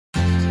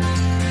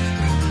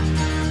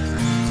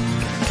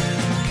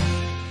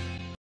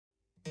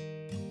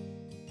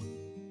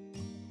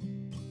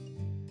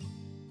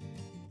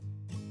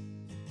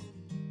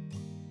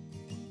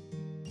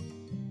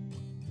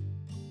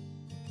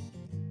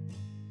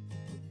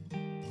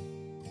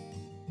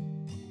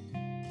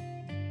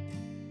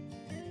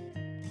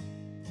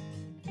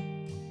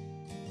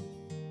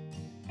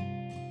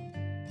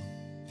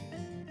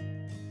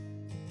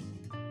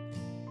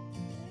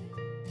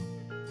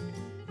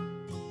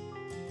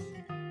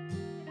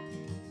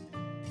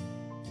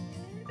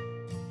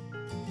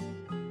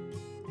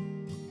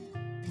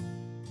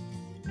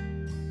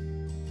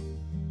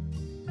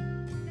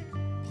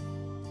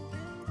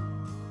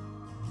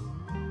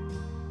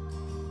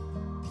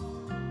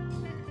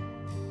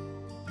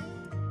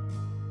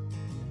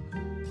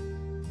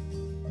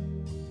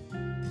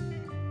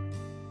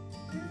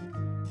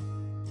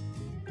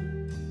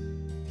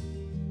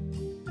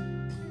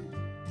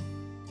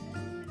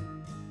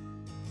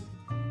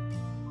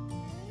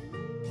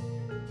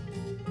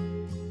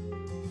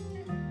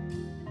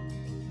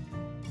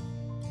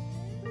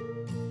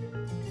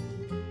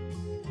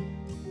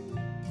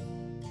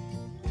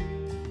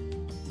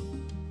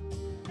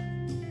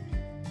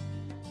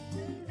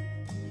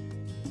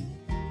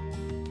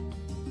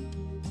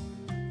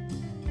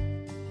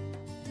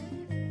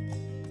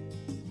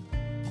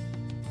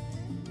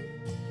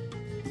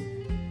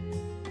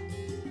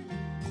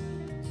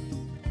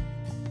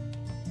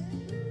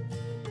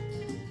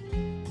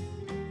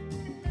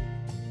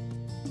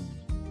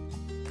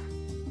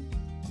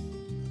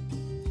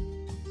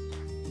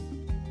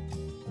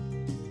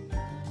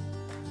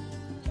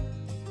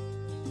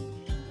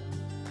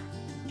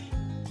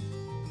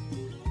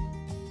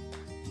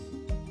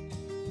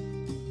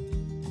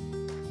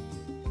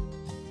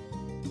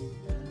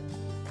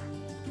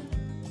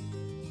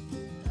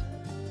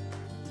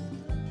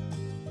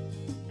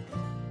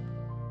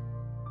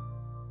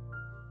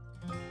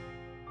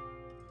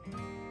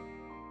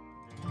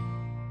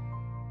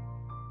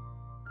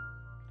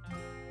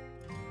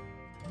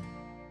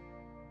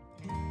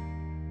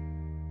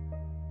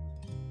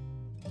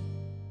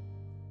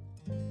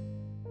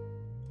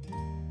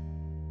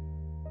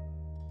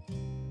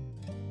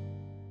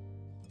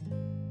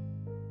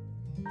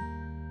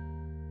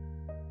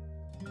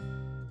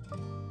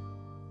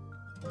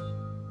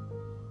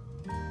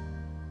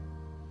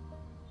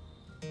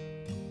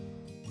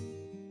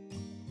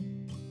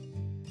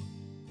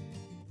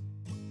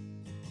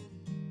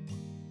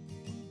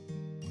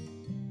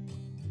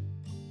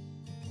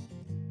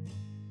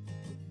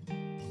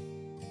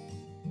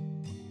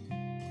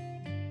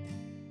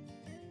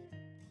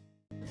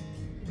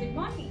Good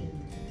morning.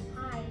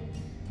 Hi.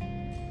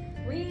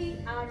 We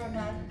are on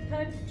our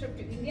third trip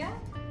to India,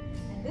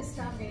 and this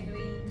time we are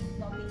doing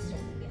northeast of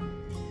India.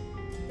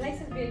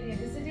 Places where we are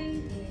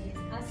visiting is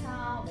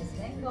Assam, West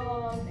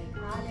Bengal,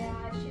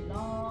 Meghalaya,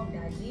 Shillong,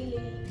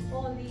 Darjeeling,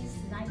 all these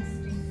nice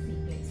sea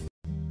places.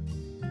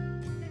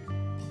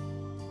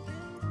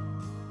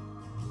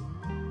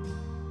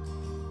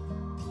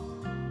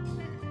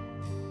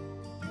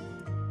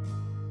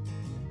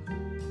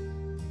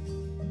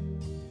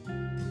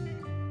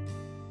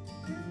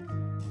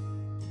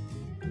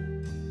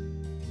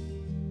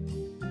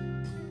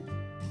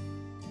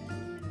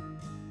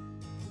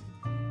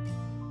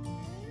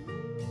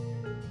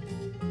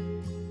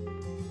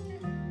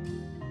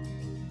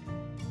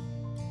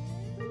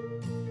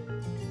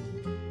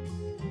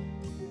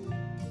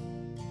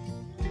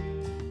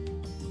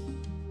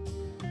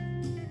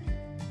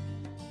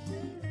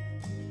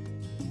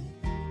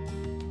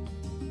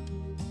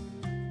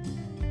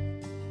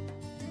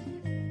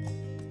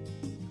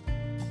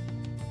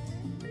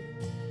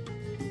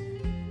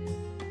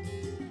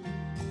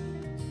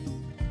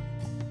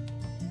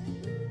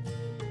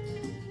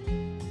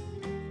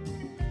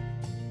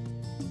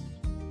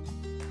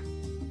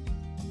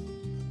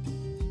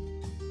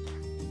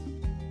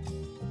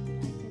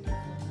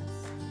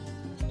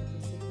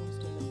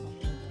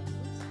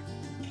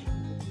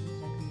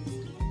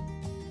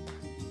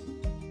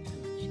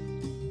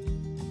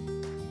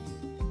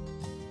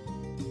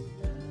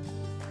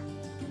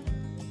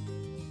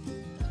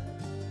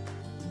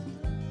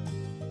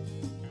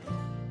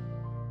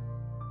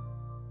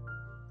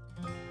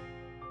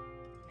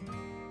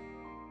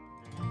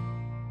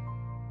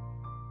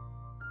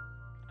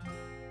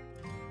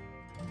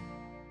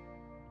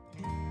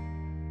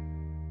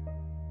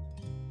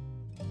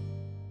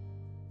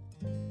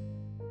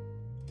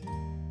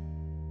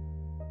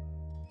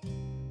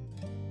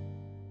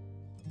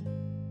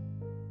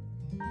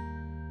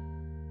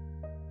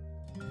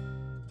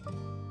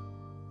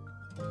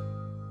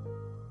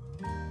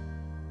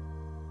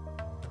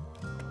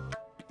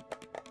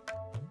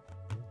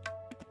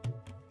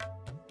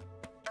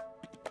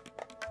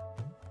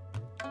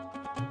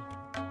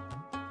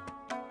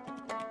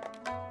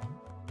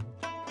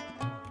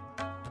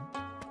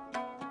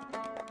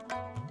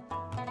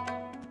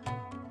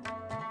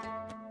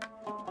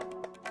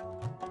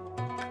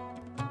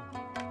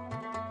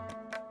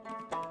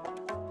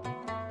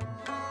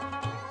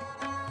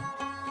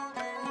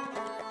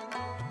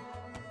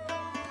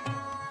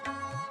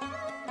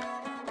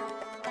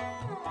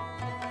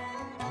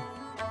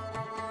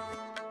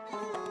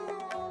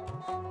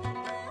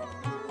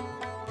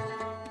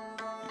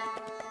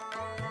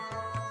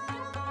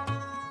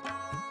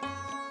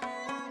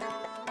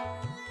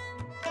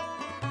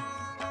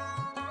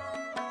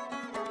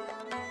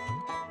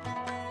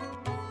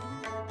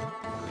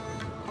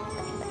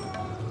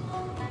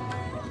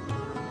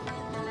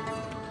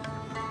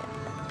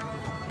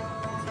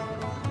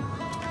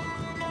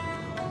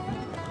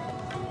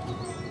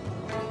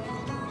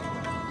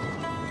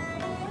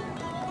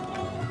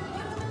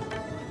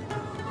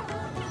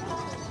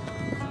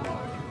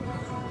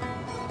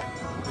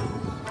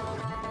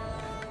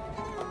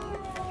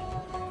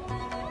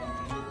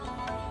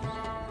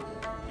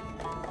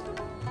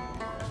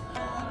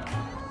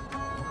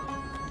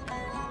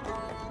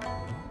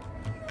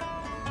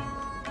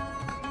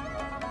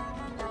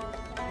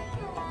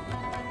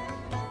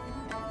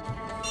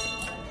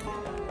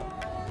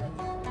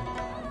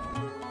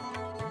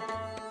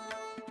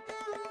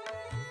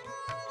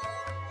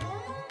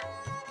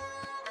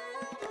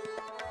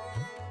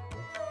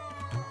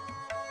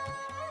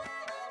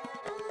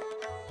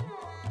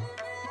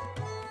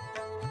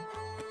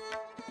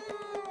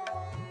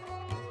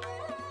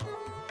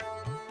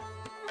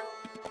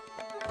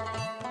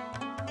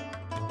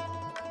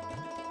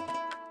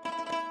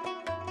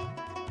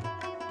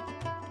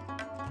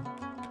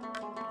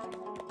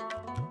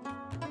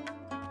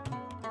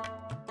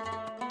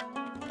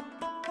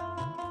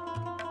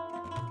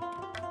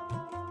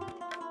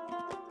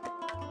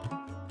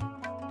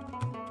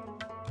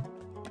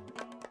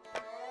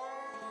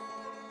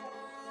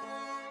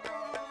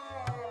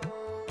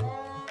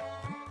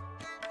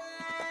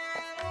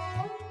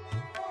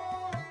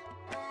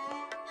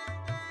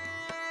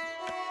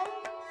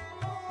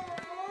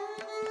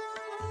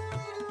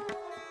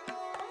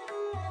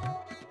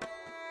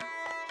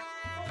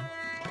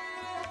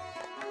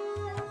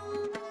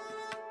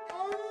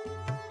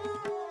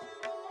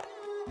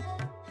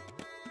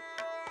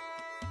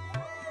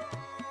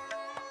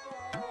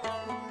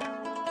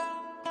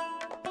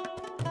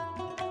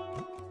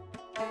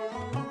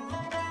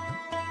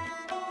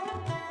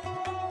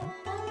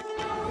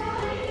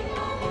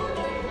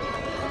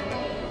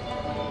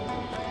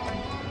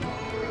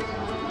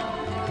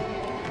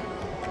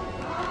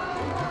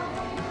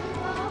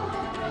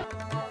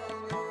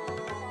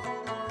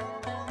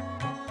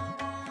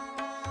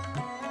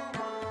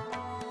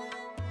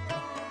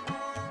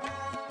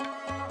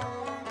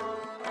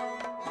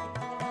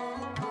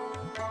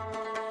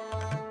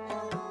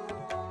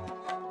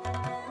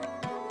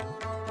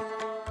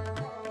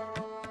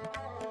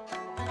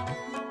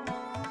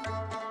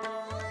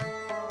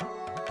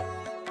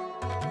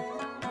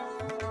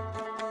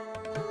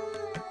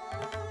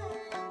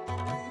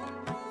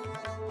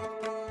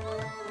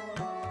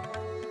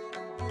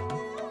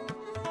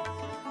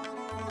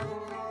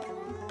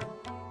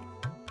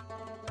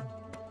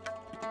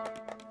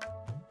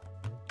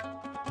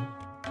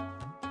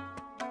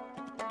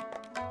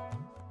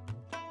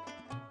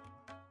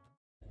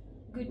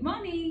 Good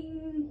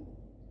morning.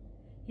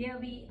 Here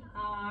we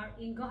are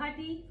in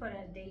Guwahati for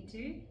our day 2.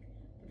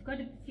 We've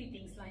got a few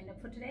things lined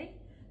up for today.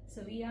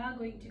 So we are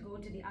going to go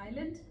to the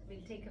island.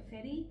 We'll take a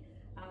ferry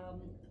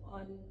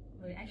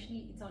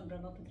actually it's on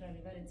Brahmaputra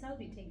river itself.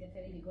 We take the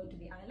ferry, we go to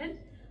the island,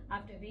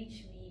 after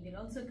which we will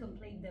also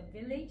complete the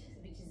village,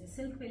 which is the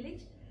silk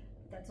village.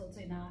 That's also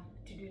in our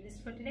to-do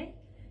list for today.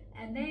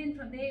 And then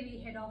from there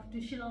we head off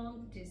to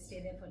Shillong to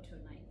stay there for 2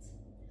 nights.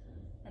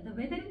 And the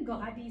weather in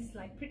Guwahati is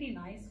like pretty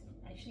nice.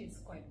 Actually it's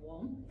quite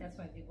warm, that's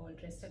why we've all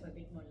dressed up a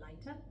bit more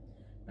lighter.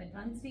 But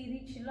once we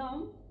reach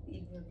Shillong,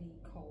 it will be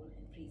cold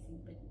and freezing,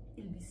 but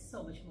it'll be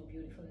so much more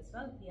beautiful as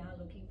well. We are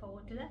looking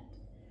forward to that.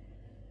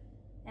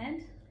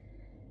 And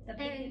तब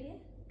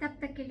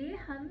तक के लिए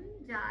हम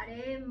जा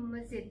रहे हैं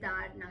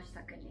मजेदार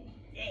नाश्ता करने.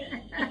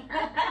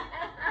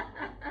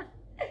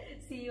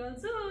 See you all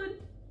soon.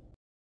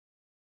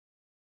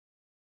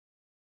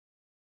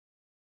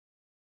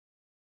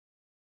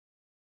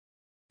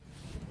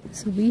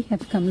 So we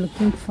have come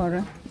looking for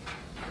a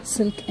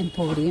silk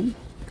emporium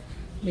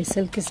where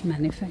silk is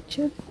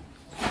manufactured,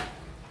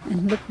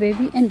 and look where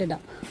we ended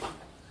up.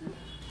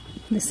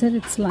 They said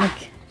it's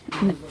like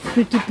in a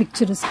pretty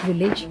picturesque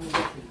village.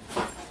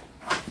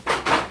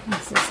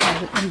 This is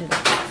how we ended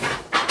up.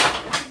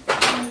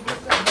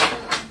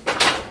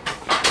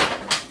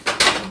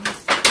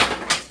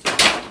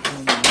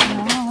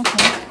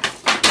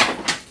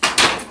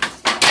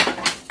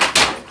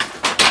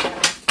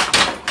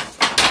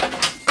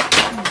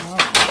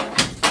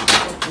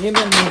 ये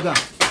मैं मुर्गा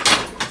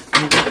का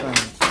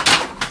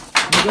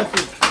मुर्गा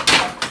soup.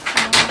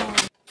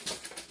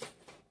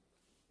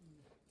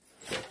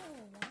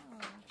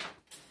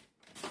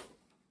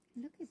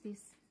 Look at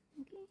this.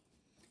 Okay.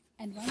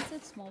 And one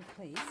such small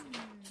place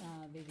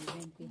where we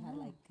went, we had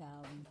like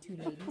 2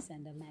 ladies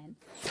and a man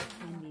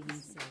and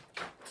weaving silk.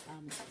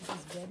 It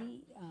was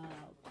very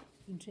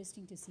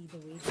interesting to see the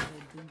way they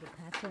were doing the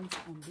patterns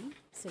on the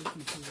silk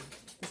material.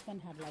 This one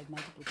had like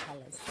multiple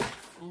colors,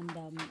 and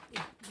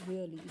it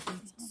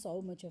needs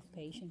so much of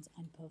patience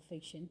and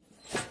perfection.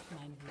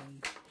 Mind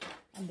blowing.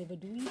 And they were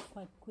doing it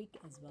quite quick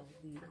as well.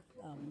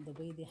 The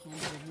way their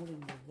hands were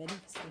moving were very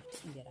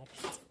swift in their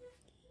actions.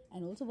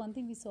 And also one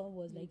thing we saw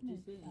was like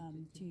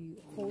to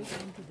hold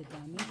on to the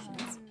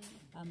dimensions.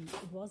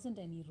 It wasn't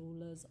any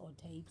rulers or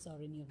tapes or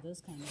any of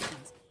those kind of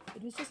things.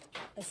 It was just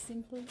a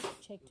simple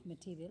checked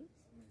material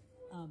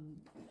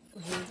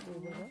rolled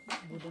over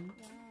a wooden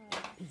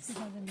piece.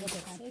 And what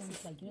that says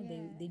is like, you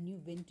know, they knew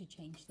when to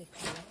change the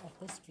color of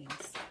the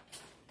strings.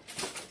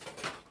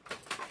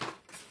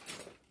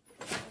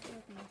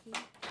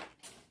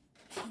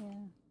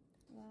 Yeah.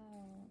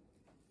 Wow.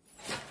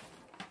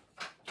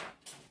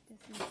 This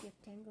is a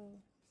rectangle.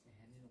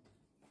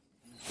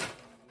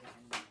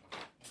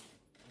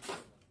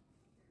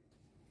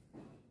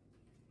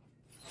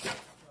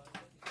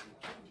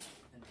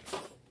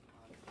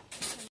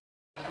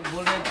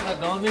 बोल रहे हैं पूरा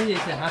गांव में ही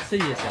ऐसे हाथ से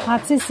ही ऐसे. हाथ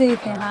से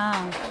सीते हैं,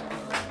 हाँ.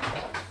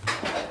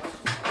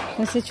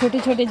 वैसे छोटे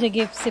छोटे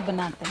जगह से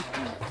बनाते हैं.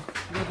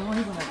 ये गांव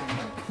ही बनाते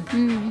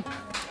हैं.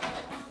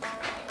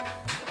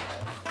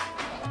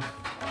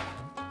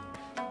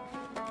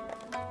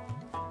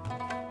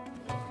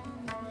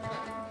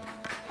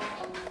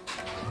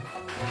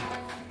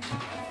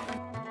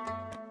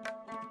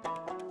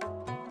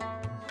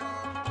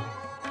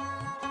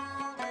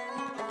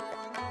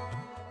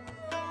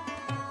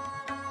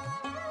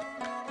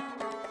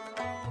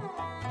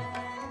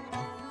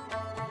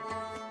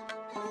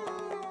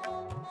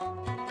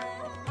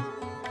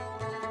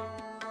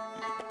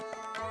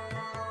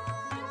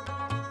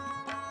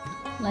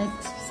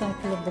 Life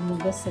cycle of the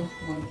Muga silk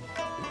one.